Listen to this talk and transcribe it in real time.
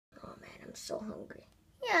I'm so hungry.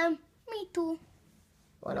 Yeah, me too.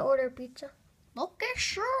 Wanna order pizza? Okay,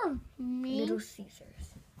 sure. Little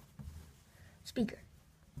Caesars. Speaker.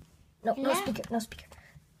 No Yeah. speaker. No speaker.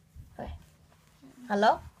 Okay.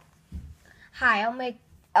 Hello? Hi,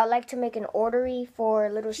 I'd like to make an ordery for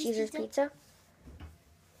Little Cheese Caesars pizza.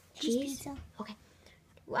 Cheese? Pizza. Okay.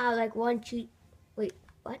 Wow, like one cheese. Wait,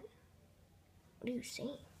 what? What are you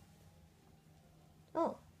saying?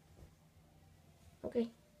 Oh. Okay.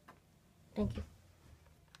 Thank you.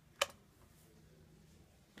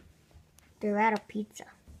 They're out of pizza.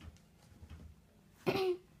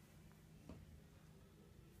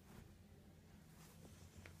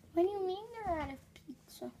 What do you mean they're out of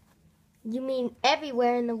pizza? You mean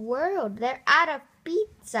everywhere in the world? They're out of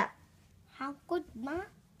pizza. How could that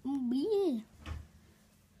be?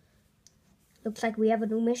 Looks like we have a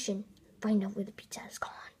new mission. Find out where the pizza is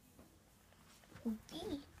gone.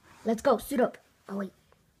 Okay. Let's go. Suit up. Oh, wait.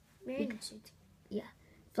 Very good suit. Yeah.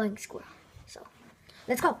 Flying squirrel. So,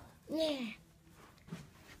 let's go. Yeah.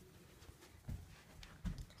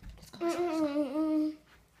 Okay.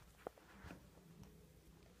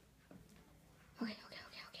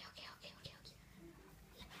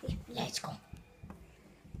 Let's go.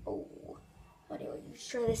 Oh, what are you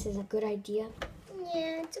sure this is a good idea?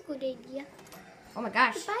 Yeah, it's a good idea. Oh my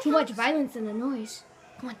gosh, too much violence and a noise.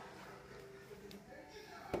 Come on.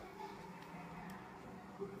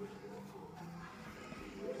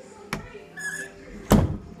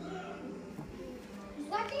 Who's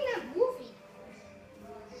watching that movie?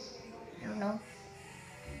 I don't know.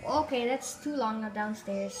 Okay, that's too long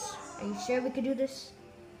downstairs. Are you sure we could do this?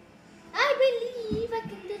 I believe I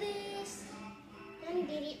can do this. I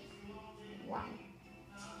did it. Wow.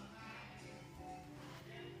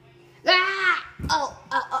 Ah! Oh.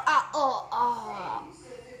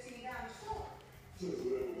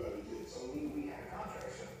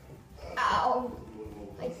 Ow.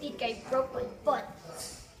 I think I broke my foot.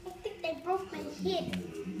 I think I broke my head.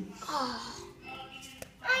 Oh.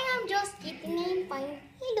 I am just kidding. I'm fine.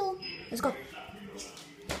 Hello. Let's go.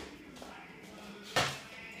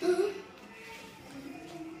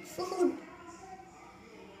 Food.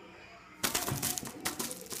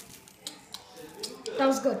 That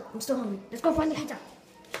was good. I'm still hungry. Let's go find the pizza.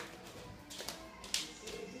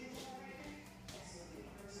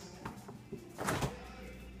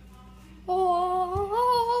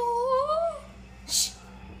 Oh. Shh.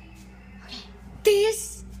 Okay.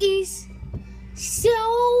 This is so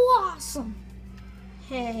awesome.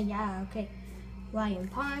 Hey, yeah, okay. Lion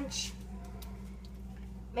punch.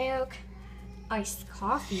 Milk. Iced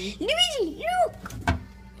coffee. Luigi, look.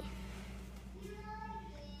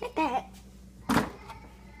 Look at that.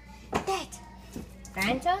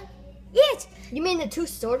 Fanta? Yes. You mean the two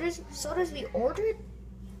sodas we ordered?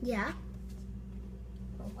 Yeah.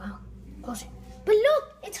 Oh, wow. Close it. But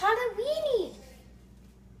look, it's Halloweeny.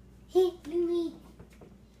 Hey, Louie.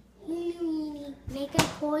 Louie, make a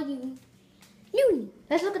call you. Louie.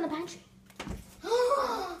 Let's look in the pantry.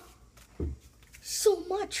 So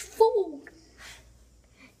much food.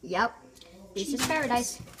 Yep. This is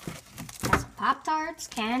paradise. Has Pop-Tarts,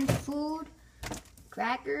 canned food,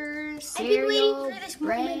 crackers, I've been waiting cereal, for this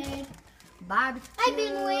bread, moment. barbecue. I've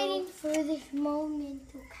been waiting for this moment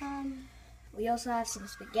to come. We also have some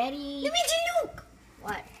spaghetti. Luigi, look.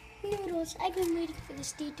 What? Noodles. I've been waiting for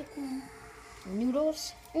this day to come.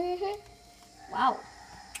 Noodles? Mm-hmm. Wow.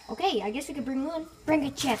 Okay, I guess we could bring one. Bring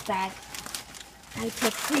a chip bag. I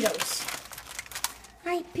pick Fritos.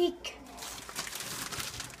 I pick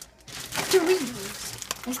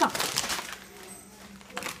Doritos. Let's go.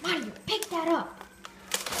 Mario, pick that up.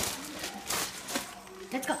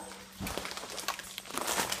 Let's go.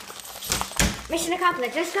 Mission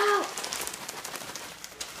accomplished. Let's go.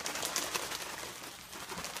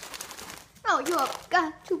 Oh, you have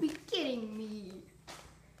got to be kidding me.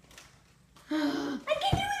 I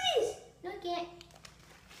can do this. No, I can't.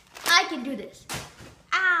 I can do this.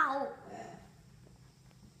 Ow.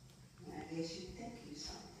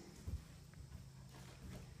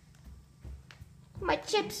 My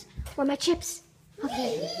chips. Where are my chips? Okay. I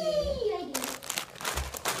did it.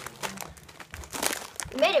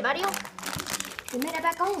 You made it, Mario. You made it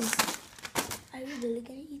back home. Are you really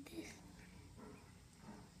gonna eat this?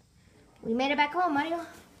 We made it back home, Mario.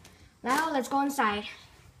 Now let's go inside.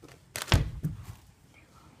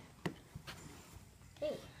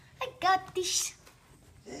 Hey, I got this.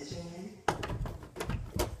 It's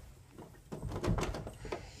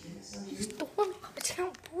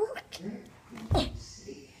not working.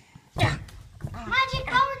 Magic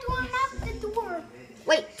power to unlock the door.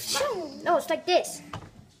 Wait, no, it's like this.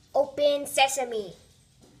 Open sesame.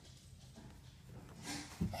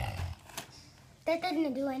 That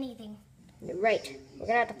didn't do anything. You're right. We're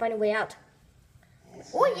gonna have to find a way out.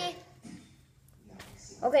 Oh yeah.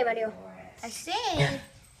 Okay, Mario. I said.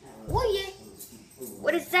 Oh yeah.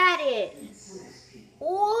 What is that?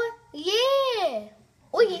 Oh yeah.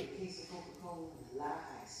 Oh yeah.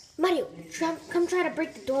 Mario, come try to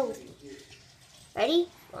break the door with me. Ready?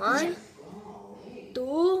 1,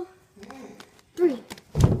 2, 3.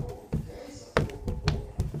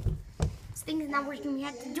 This thing is not working. We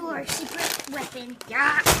have to do our secret weapon.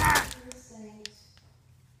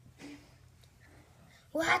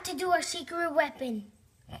 We'll have to do our secret weapon.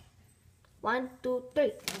 1, 2,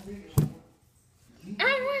 3.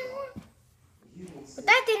 But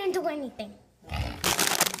that didn't do anything.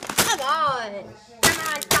 Come on. Come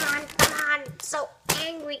on. So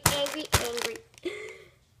angry. We're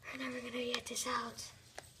never gonna get this out.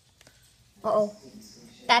 Uh-oh.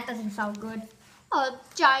 That doesn't sound good. A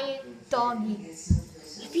giant doggy.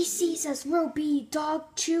 If he sees us, we'll be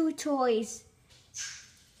dog chew toys.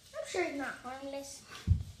 I'm sure it's not harmless.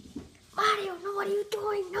 Mario, no, what are you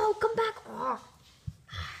doing? No, come back. Oh.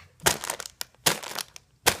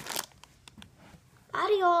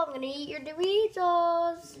 Mario, I'm gonna eat your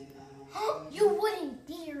Doritos. You wouldn't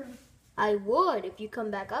dare. I would. If you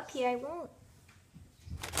come back up here, I won't.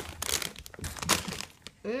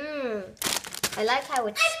 I like how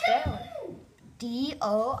it's spelled.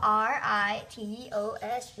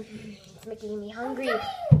 Doritos. It's making me hungry.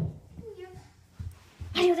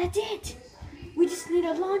 Mario, that's it. We just need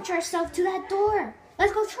to launch ourselves to that door.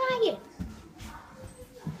 Let's go try it.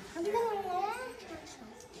 I'm gonna launch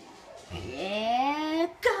myself. Yeah,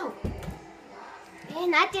 go.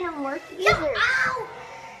 Man, that didn't work either. No, ow!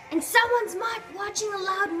 And someone's watching a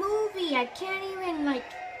loud movie. I can't even,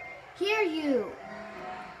 hear you.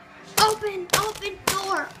 Open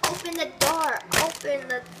door. Open the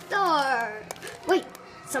door. Wait,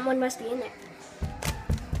 someone must be in there.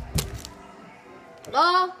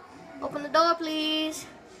 Hello? Open the door, please.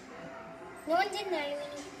 No one's in there,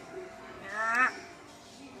 Winnie. Ah.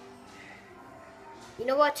 You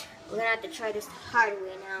know what? We're gonna have to try this the hard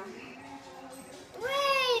way now.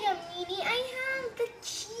 Wait a minute, I have the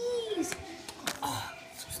cheese. Oh,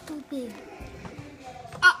 so stupid.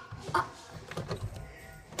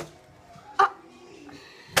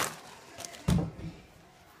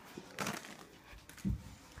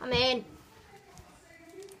 Come in.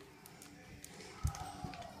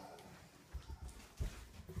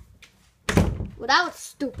 Well, that was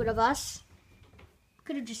stupid of us.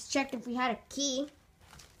 Could have just checked if we had a key.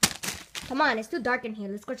 Come on, it's too dark in here.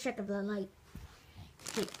 Let's go check if the light.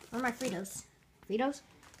 Wait, where are my Fritos? Fritos?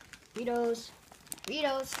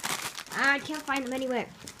 I can't find them anywhere.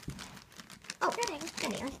 Oh, there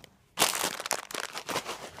they are.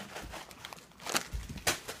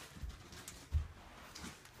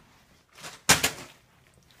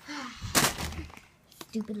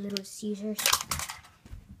 Stupid little Caesars.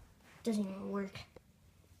 Doesn't even work.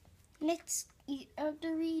 Let's eat our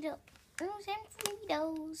Doritos and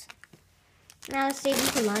Fritos. Now let's save them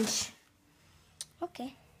for lunch.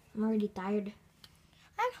 Okay. I'm already tired.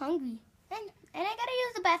 I'm hungry. And I gotta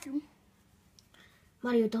use the bathroom.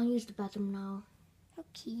 Mario, don't use the bathroom now.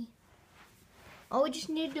 Okay. All we just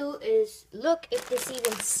need to do is look if this is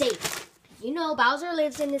even safe. You know, Bowser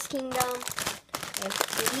lives in this kingdom. And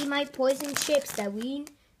he might poison chips that he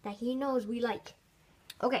knows we like.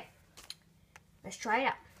 Okay. Let's try it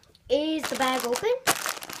out. Is the bag open?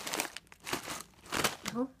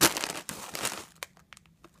 No.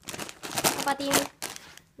 How about the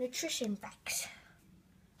nutrition facts?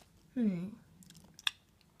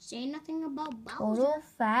 Say nothing about Bowser. Total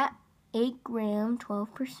fat, 8 grams,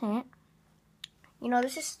 12%. You know,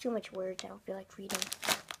 this is too much words. I don't feel like reading.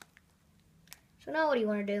 So now what do you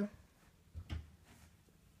want to do?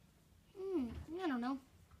 I don't know.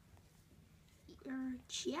 Eat your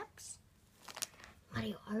chips?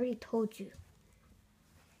 Mario, I already told you.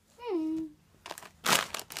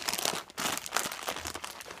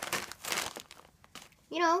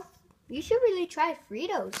 You know, you should really try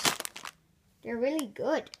Fritos. They're really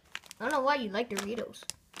good. I don't know why you like Doritos.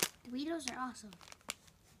 Doritos are awesome.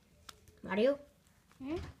 Mario?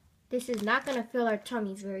 This is not going to fill our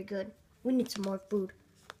tummies very good. We need some more food.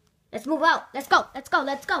 Let's move out. Let's go.